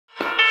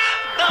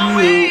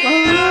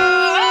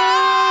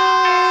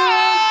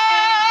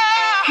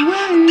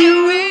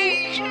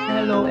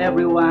Hello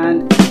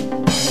everyone.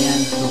 Ayan,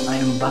 so I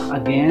am back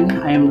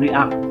again. I am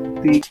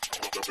reacting.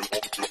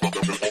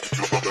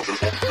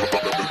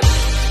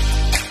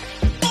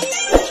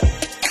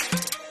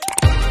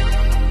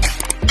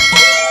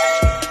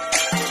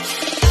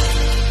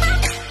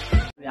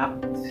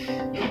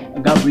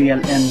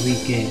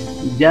 Gabrielhenrique,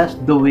 Just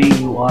the Way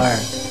You Are,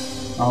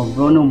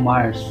 Bruno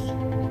Mars,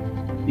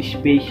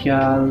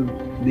 Especial,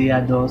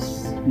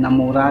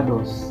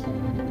 Namorados,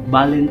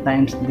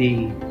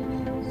 Valentinesday.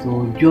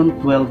 So, June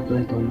 12,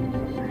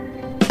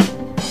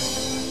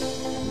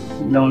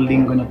 2020. Long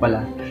linggo na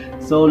pala.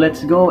 So,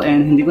 let's go.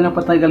 And hindi ko na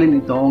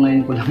patagalin ito.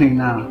 Ngayon ko lang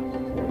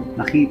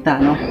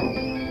nakita, no?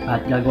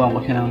 At gagawa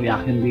ko siya ng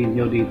reaction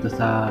video dito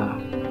sa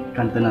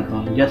kanta na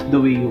to. Just the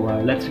Way You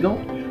Are. Let's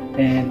go.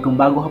 And kung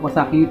bago ka pa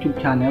sa aking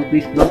YouTube channel,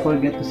 please don't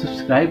forget to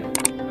subscribe.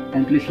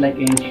 And please like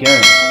and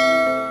share.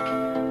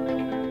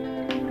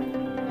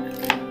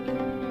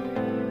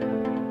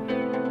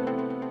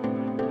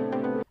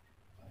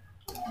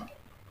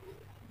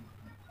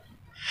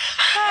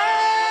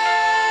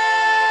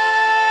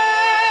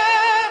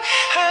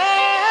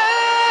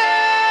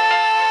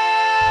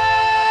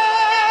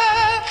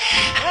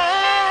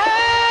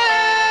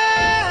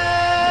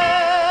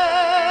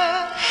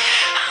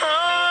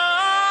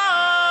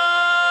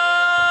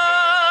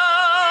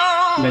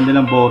 Ganda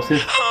ng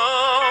boses. Her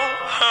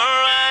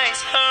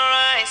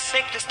eyes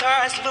make the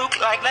stars look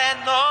like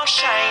Leno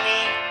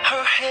shining.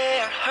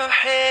 Her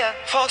hair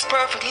falls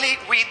perfectly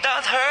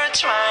without her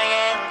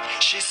trying.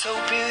 She's so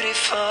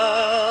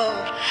beautiful,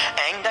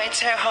 and I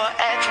tell her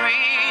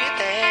every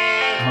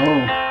day.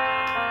 Oh.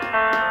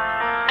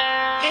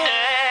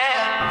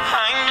 Yeah,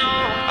 I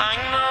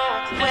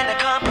know. When I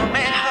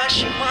compliment her,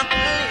 she won't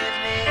believe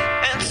me,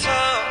 and so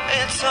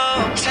it's so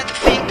sad to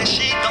think that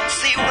she don't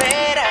see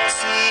what I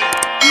see.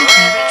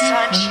 Every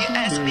time she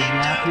asks me, do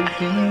I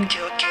look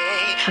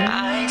okay?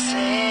 I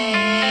say,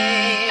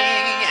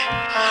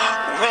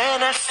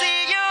 when I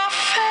see your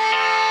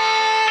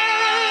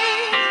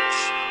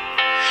face,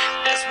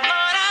 there's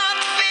not a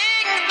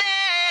thing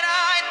that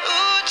I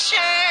would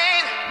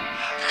change.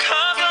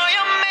 'Cause you're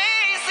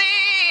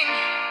amazing,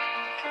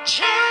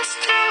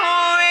 just the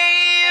way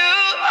you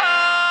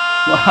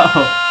are.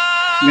 Wow,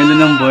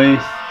 ganda ng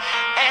voice.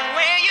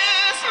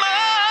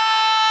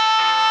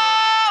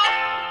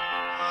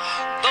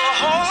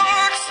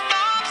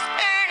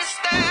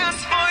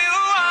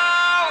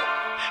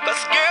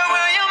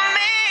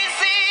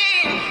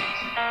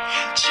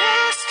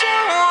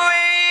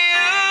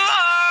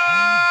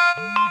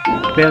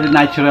 Very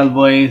natural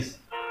voice.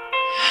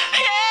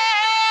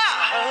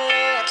 Yeah,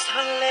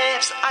 her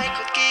lips, I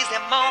could kiss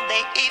them all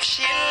day if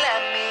she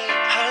let me.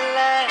 Her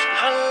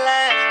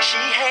laugh, she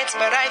hates,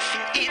 but I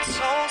think it's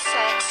so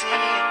sexy.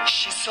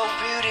 She's so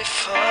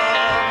beautiful,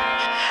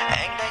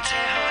 and I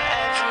tell her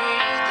every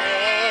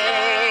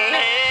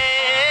day.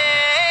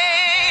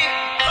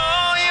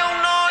 Oh, you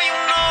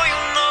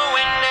know,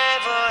 and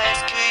never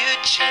ask you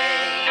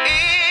change.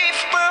 If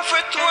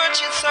perfect words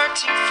you're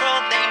searching for,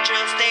 they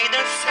just stay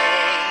the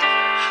same.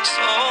 So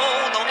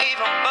don't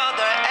even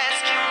bother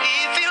asking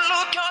if you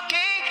look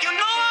okay. You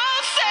know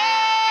I'll say,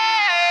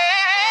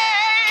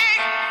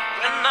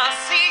 when I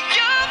see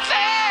your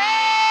face,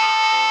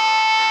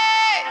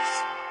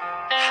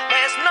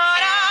 there's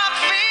not a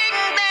thing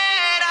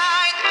that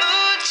I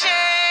could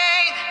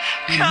change.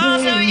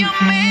 'Cause you're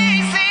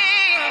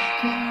amazing,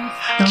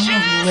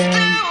 just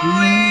the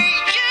way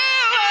you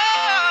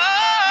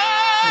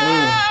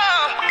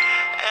are.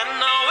 And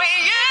the way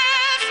you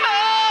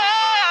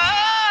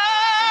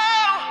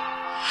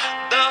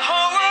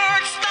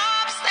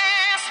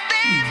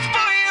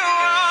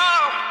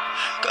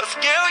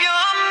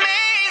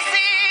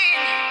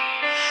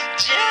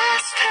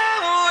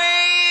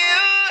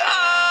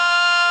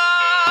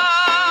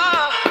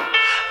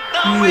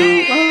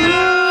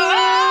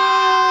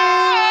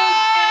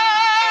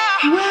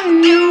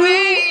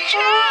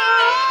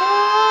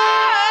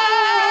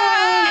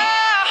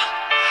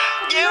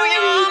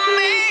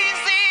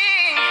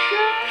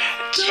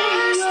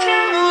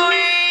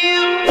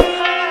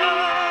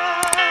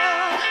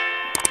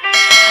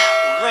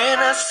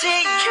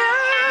see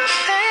your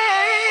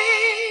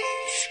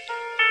face,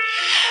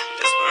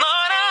 there's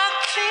not a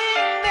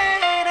thing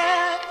that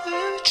I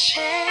would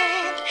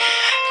change.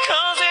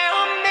 'Cause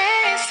you're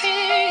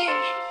amazing,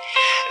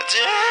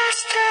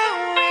 just the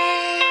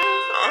way you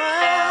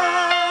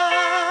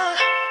are.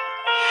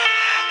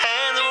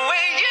 And the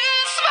way you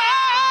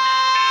smile,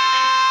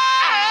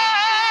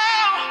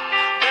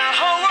 the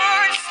whole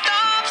world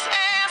stops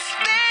and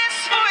stays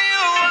for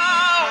you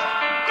all.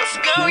 'Cause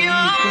girl,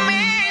 you're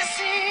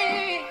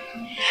amazing,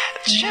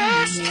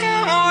 just the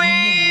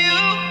way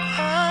you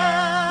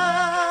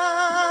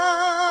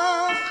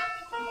are.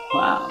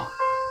 Wow.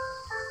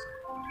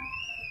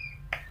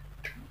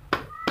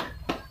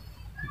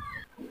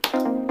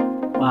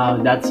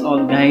 Wow, that's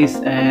all guys,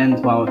 and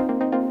wow,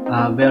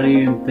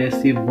 very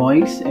impressive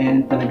voice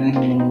and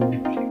talagang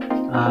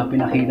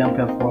pinakita ang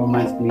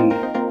performance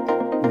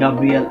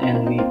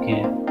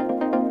Gabrielhenrique.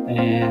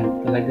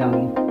 And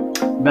talagang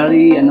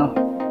very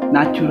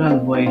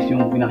natural voice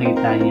yung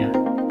pinakita niya.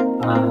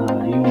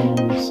 Yung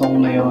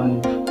song na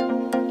yon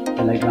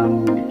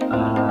talagang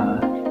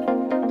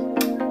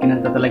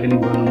kinanta talaga ni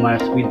Bruno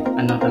Mars with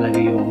talaga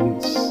yung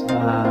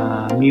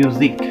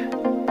music,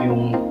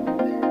 yung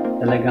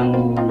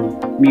talagang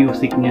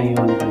music niya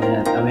yun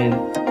talaga. I mean,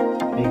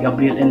 kay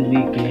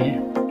Gabrielhenrique,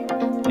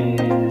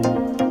 and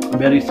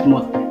very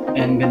smooth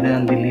and ganda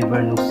ng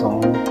deliver ng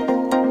song.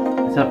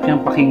 Sarap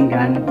siyang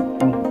pakinggan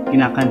yung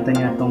kinakanta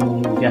niya tong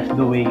Just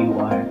the Way You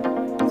Are.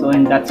 So,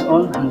 and that's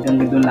all.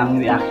 Hanggang dito lang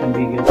yung reaction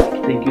video.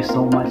 Thank you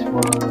so much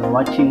for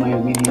watching my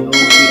video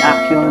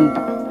reaction.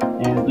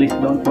 And please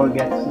don't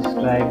forget to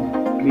subscribe.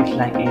 Please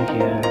like and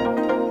share.